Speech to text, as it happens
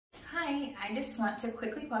I just want to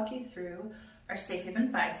quickly walk you through our Safe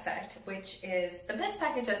Haven 5 set, which is the best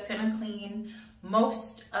package that's gonna clean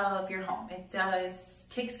most of your home. It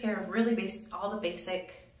takes care of really all the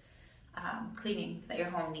basic cleaning that your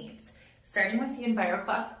home needs. Starting with the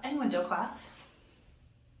EnviroCloth and Window Cloth.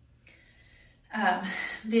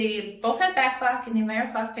 They both have backlock, and the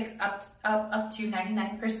EnviroCloth picks up to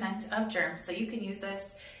 99% of germs. So you can use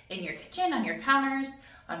this in your kitchen, on your counters,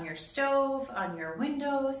 on your stove, on your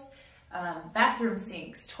windows, bathroom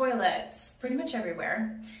sinks, toilets, pretty much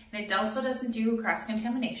everywhere. And it also doesn't do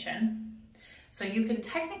cross-contamination. So you can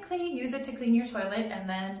technically use it to clean your toilet and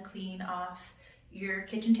then clean off your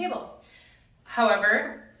kitchen table.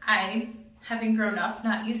 However, I, having grown up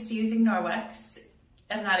not used to using Norwex,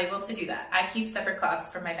 am not able to do that. I keep separate cloths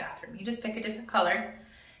for my bathroom. You just pick a different color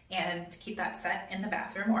and keep that set in the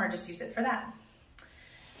bathroom, or just use it for that.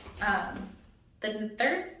 The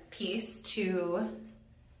third piece to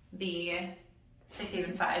the Safe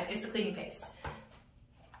Haven 5 is the cleaning paste.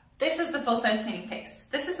 This is the full-size cleaning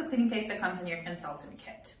paste. This is the cleaning paste that comes in your consultant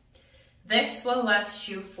kit. This will last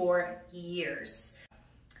you for years.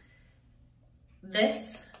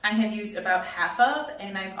 This I have used about half of,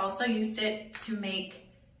 and I've also used it to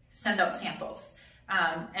send out samples,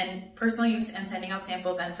 and personal use and sending out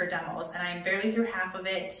samples and for demos. And I'm barely through half of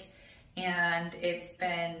it, and it's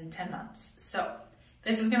been 10 months. So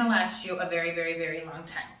this is gonna last you a very, very, very long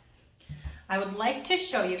time. I would like to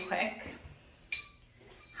show you quick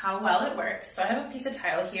how well it works. So I have a piece of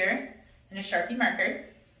tile here and a Sharpie marker.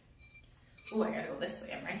 Ooh, I gotta go this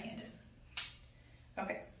way, I'm right-handed.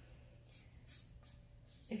 Okay.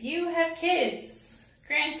 If you have kids,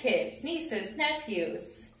 grandkids, nieces,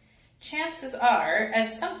 nephews, chances are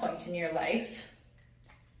at some point in your life,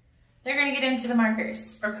 they're gonna get into the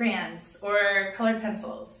markers or crayons or colored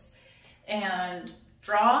pencils and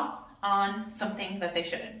draw on something that they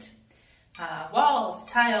shouldn't. Walls,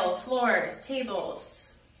 tile, floors,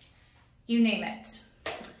 tables, you name it.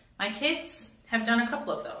 My kids have done a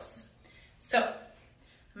couple of those. So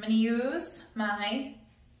I'm gonna use my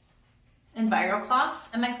EnviroCloth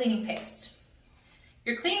and my cleaning paste.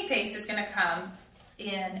 Your cleaning paste is gonna come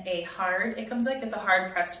in it comes like as a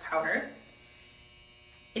hard pressed powder.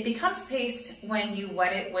 It becomes paste when you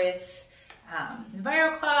wet it with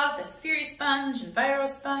EnviroCloth, the Spheri sponge,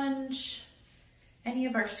 EnviroSponge, any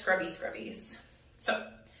of our scrubbies. So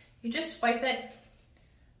you just wipe it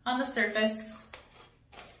on the surface,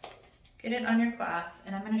 get it on your cloth,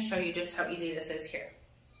 and I'm gonna show you just how easy this is here.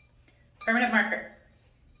 Permanent marker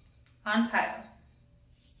on tile.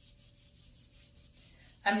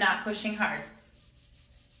 I'm not pushing hard.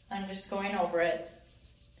 I'm just going over it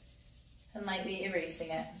and lightly erasing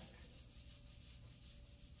it.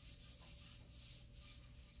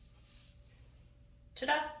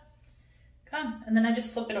 Ta-da! Come, and then I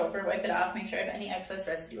just flip it over, wipe it off, make sure I have any excess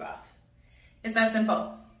residue off. It's that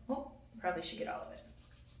simple. Oh, probably should get all of it.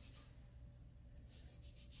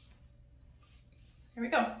 Here we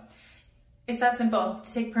go. It's that simple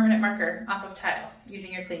to take permanent marker off of tile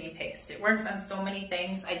using your cleaning paste. It works on so many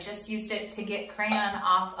things. I just used it to get crayon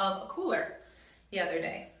off of a cooler the other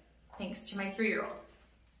day, thanks to my 3-year-old.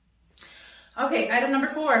 Okay, item number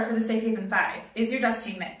 4 for the Safe Haven 5 is your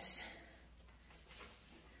dusting mitt.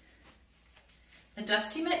 The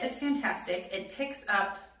dusting mitt is fantastic. It picks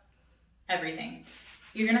up everything.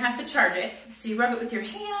 You're gonna have to charge it. So you rub it with your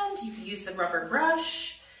hand, you can use the rubber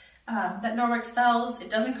brush that Norwex sells. It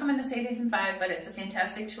doesn't come in the Safe Haven 5, but it's a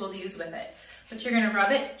fantastic tool to use with it. But you're gonna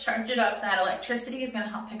rub it, charge it up. That electricity is gonna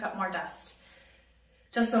help pick up more dust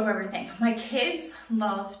over everything. My kids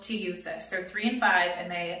love to use this. They're 3 and 5, and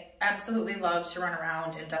they absolutely love to run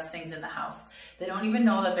around and dust things in the house. They don't even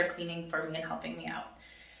know that they're cleaning for me and helping me out.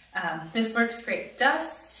 This works great.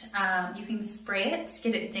 Dust, you can spray it,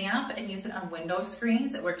 get it damp, and use it on window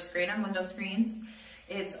screens. It works great on window screens.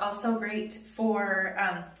 It's also great for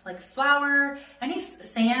like flour, any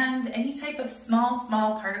sand, any type of small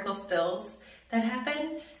particle spills that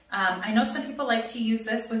happen. I know some people like to use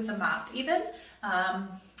this with the mop even.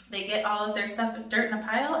 They get all of their stuff, dirt in a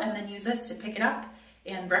pile, and then use this to pick it up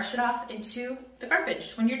and brush it off into the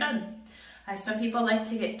garbage when you're done. Some people like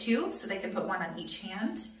to get 2 so they can put 1 on each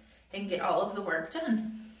hand and get all of the work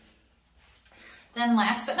done. Then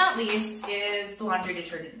last but not least is the laundry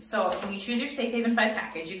detergent. So when you choose your Safe Haven 5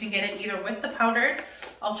 package, you can get it either with the powdered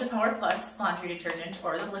Ultra Power Plus laundry detergent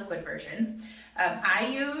or the liquid version. I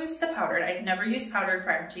use the powdered. I'd never used powdered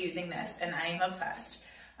prior to using this, and I am obsessed.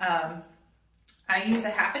 I use a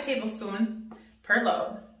half a tablespoon per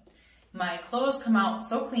load. My clothes come out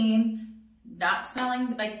so clean, not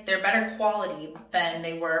smelling like they're better quality than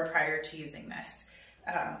they were prior to using this.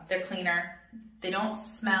 They're cleaner, They don't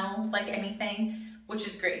smell like anything, which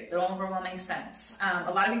is great. The overwhelming scents.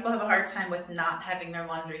 A lot of people have a hard time with not having their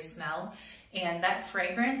laundry smell, and that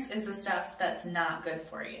fragrance is the stuff that's not good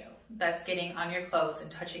for you. That's getting on your clothes and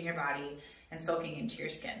touching your body and soaking into your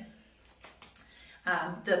skin.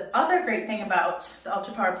 The other great thing about the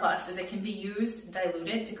Ultra Power Plus is it can be used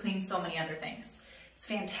diluted to clean so many other things. It's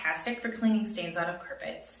fantastic for cleaning stains out of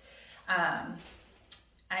carpets.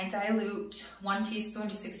 I dilute 1 teaspoon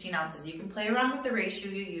to 16 ounces. You can play around with the ratio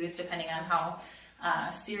you use depending on how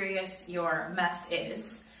serious your mess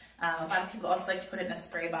is. A lot of people also like to put it in a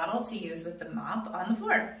spray bottle to use with the mop on the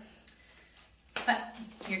floor. But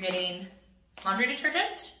you're getting laundry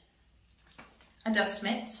detergent, a dust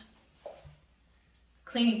mitt,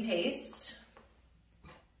 cleaning paste,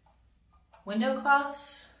 window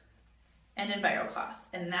cloth, and EnviroCloth.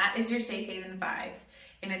 And that is your Safe Haven 5.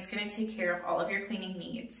 And it's gonna take care of all of your cleaning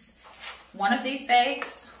needs. One of these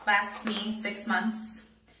bags lasts me 6 months.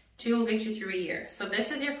 2 will get you through a year. So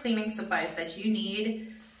this is your cleaning supplies that you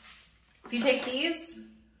need. If you take these,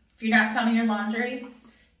 if you're not counting your laundry,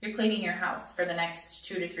 you're cleaning your house for the next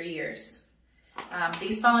 2 to 3 years.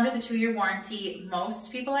 These fall under the 2-year warranty.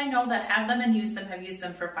 Most people I know that have them and use them have used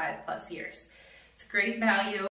them for 5+ years. It's a great value.